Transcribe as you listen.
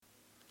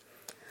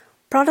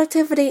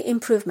Productivity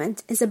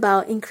improvement is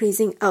about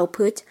increasing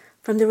output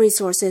from the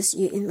resources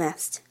you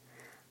invest.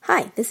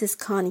 Hi, this is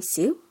Connie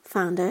Sue,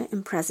 founder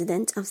and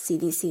president of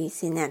CDC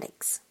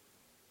Synetics.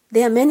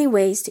 There are many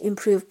ways to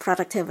improve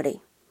productivity,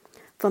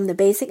 from the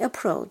basic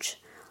approach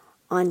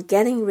on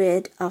getting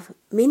rid of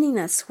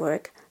meaningless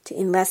work to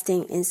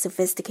investing in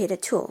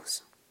sophisticated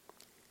tools.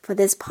 For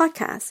this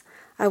podcast,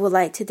 I would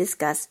like to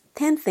discuss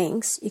 10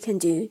 things you can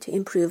do to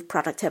improve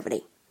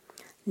productivity.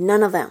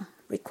 None of them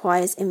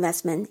requires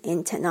investment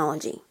in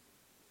technology.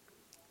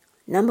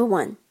 Number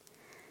 1,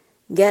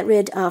 get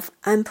rid of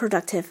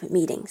unproductive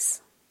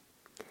meetings.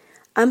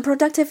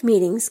 Unproductive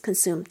meetings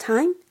consume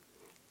time,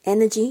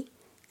 energy,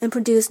 and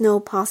produce no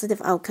positive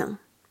outcome.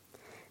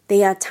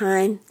 They are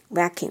time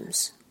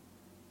vacuums.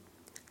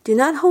 Do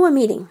not hold a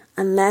meeting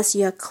unless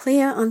you are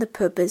clear on the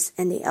purpose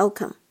and the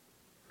outcome.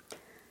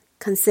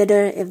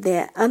 Consider if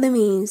there are other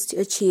means to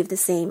achieve the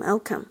same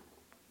outcome.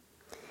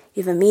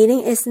 If a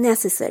meeting is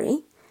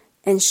necessary,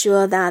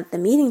 ensure that the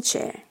meeting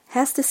chair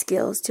has the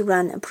skills to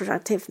run a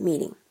productive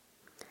meeting.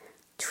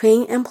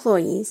 Train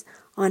employees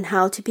on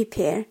how to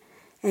prepare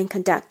and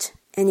conduct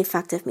an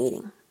effective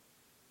meeting.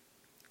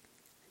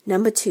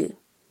 Number 2,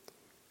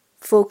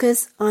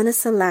 focus on a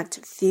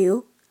select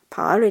few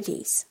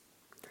priorities.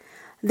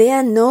 There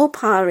are no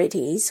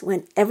priorities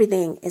when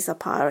everything is a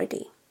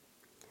priority.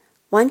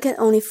 One can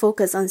only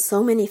focus on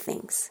so many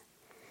things.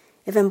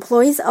 If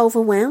employees are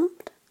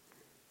overwhelmed,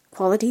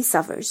 quality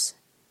suffers.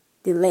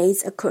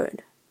 Delays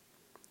occurred.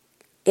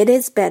 It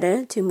is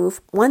better to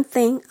move one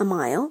thing a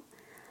mile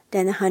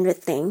than 100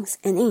 things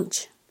an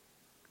inch.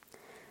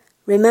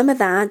 Remember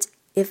that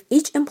if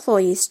each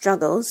employee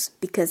struggles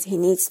because he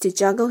needs to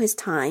juggle his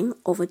time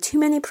over too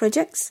many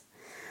projects,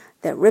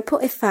 the ripple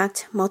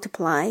effect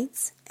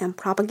multiplies and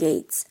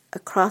propagates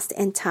across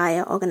the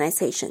entire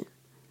organization.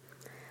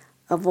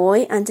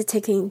 Avoid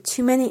undertaking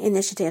too many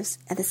initiatives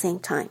at the same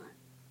time.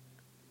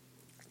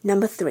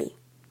 Number 3,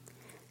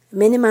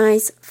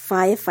 minimize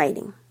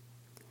firefighting.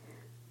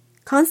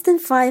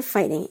 Constant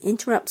firefighting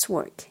interrupts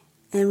work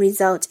and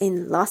results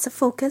in loss of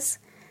focus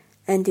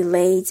and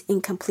delays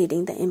in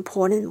completing the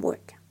important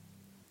work.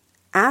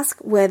 Ask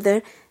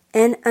whether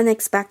an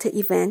unexpected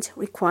event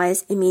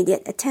requires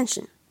immediate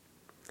attention.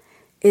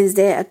 Is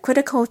there a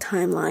critical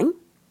timeline?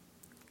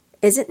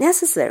 Is it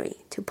necessary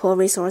to pull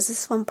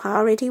resources from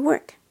priority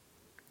work?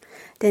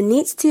 There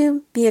needs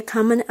to be a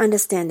common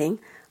understanding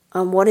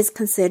on what is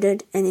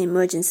considered an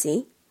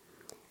emergency,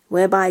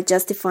 whereby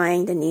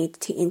justifying the need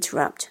to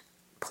interrupt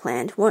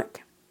planned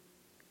work.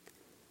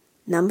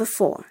 Number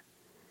 4,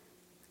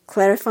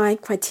 clarify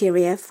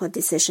criteria for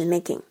decision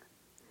making.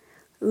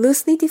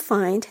 Loosely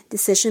defined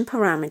decision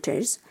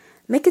parameters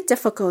make it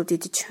difficult to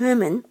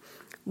determine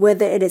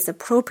whether it is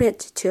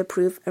appropriate to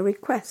approve a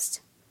request.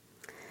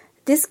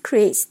 This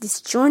creates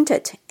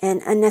disjointed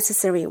and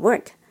unnecessary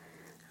work,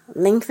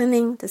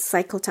 lengthening the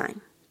cycle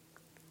time.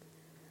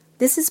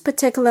 This is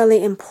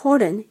particularly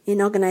important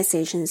in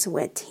organizations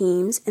where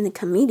teams and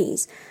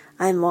committees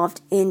are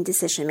involved in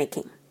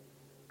decision-making.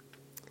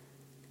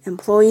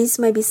 Employees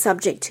may be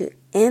subject to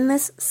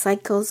endless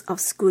cycles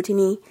of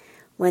scrutiny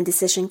when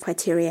decision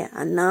criteria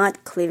are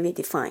not clearly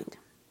defined.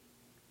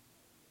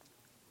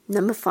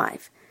 Number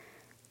 5,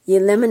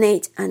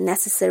 eliminate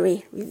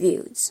unnecessary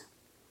reviews.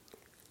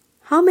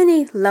 How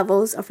many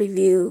levels of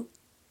review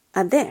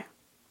are there?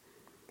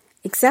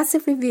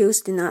 Excessive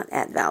reviews do not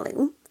add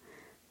value.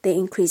 They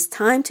increase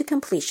time to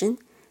completion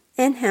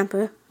and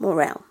hamper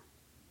morale.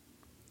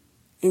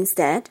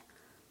 Instead,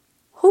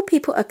 hold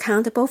people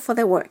accountable for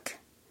their work.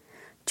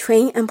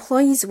 Train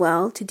employees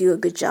well to do a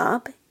good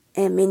job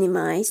and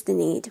minimize the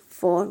need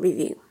for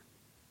review.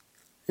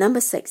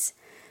 Number 6,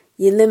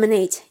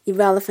 eliminate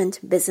irrelevant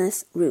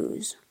business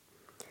rules.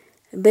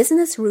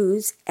 Business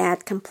rules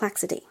add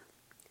complexity.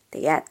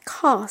 They add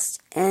costs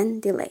and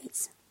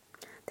delays.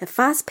 The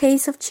fast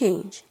pace of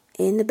change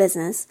in the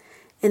business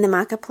and the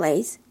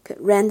marketplace could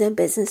render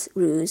business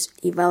rules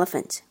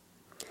irrelevant.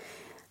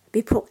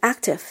 Be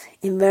proactive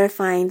in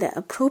verifying the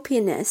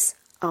appropriateness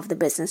of the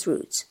business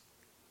rules.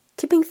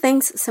 Keeping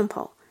things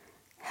simple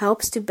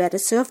helps to better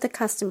serve the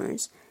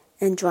customers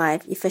and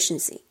drive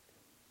efficiency.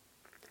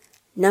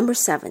 Number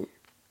 7,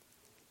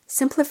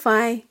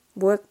 simplify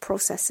work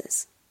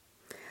processes.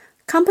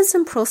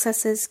 Cumbersome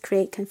processes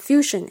create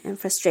confusion and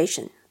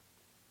frustration.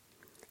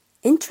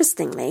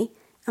 Interestingly,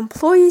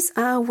 employees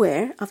are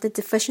aware of the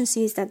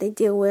deficiencies that they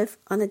deal with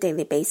on a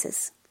daily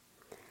basis.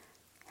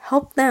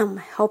 Help them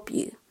help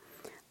you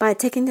by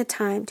taking the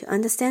time to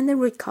understand the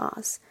root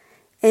cause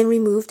and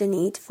remove the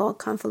need for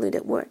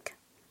convoluted work.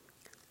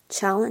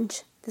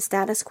 Challenge the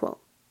status quo.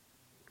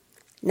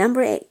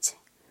 Number 8,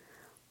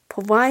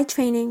 provide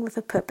training with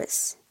a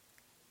purpose.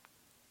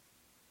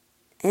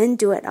 And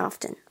do it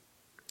often.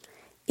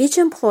 Each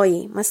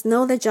employee must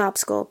know the job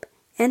scope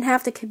and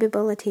have the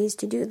capabilities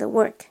to do the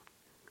work.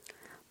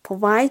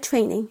 Provide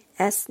training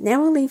as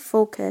narrowly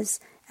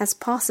focused as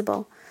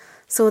possible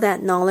so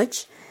that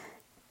knowledge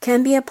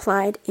can be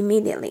applied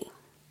immediately.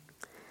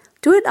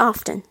 Do it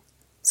often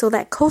so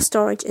that cold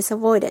storage is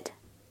avoided.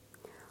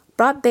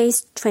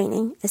 Broad-based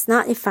training is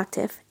not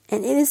effective,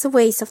 and it is a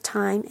waste of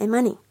time and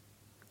money.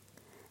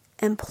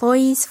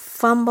 Employees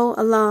fumble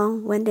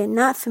along when they're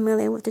not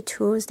familiar with the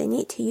tools they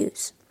need to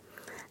use.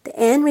 The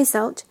end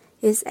result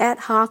is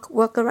ad hoc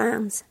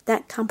workarounds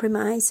that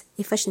compromise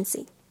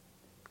efficiency.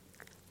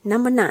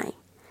 Number 9,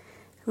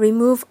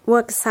 remove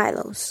work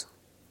silos.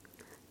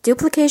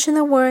 Duplication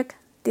of work,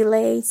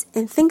 delays,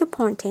 and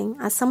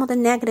finger-pointing are some of the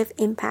negative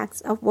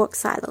impacts of work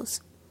silos.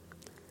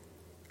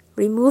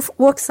 Remove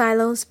work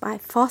silos by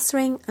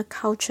fostering a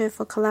culture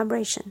for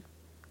collaboration.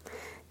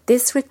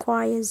 This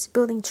requires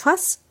building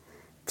trust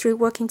through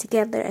working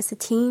together as a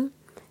team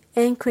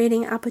and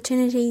creating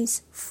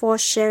opportunities for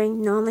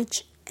sharing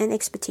knowledge and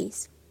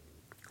expertise.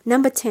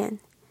 Number 10,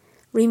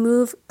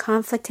 remove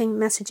conflicting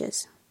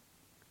messages.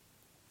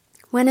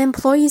 When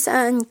employees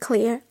are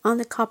unclear on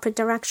the corporate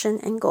direction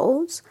and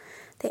goals,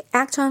 they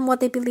act on what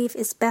they believe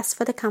is best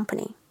for the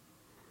company.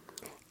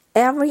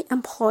 Every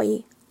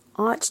employee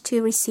ought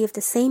to receive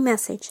the same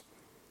message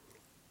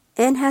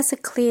and has a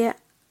clear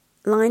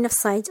line of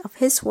sight of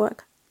his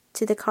work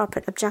to the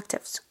corporate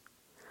objectives.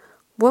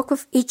 Work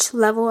with each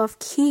level of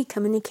key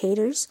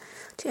communicators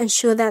to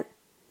ensure that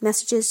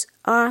messages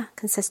are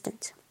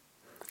consistent.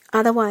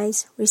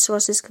 Otherwise,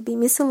 resources could be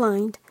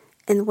misaligned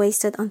and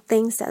wasted on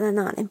things that are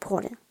not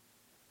important.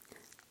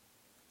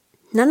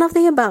 None of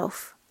the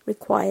above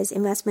requires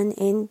investment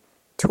in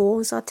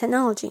tools or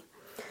technology.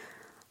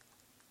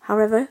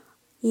 However,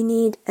 you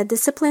need a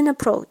disciplined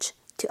approach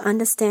to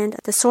understand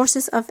the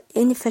sources of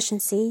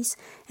inefficiencies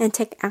and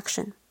take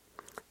action.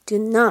 Do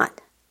not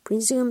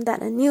presume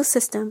that a new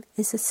system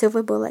is a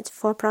silver bullet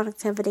for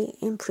productivity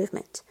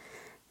improvement.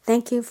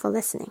 Thank you for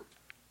listening.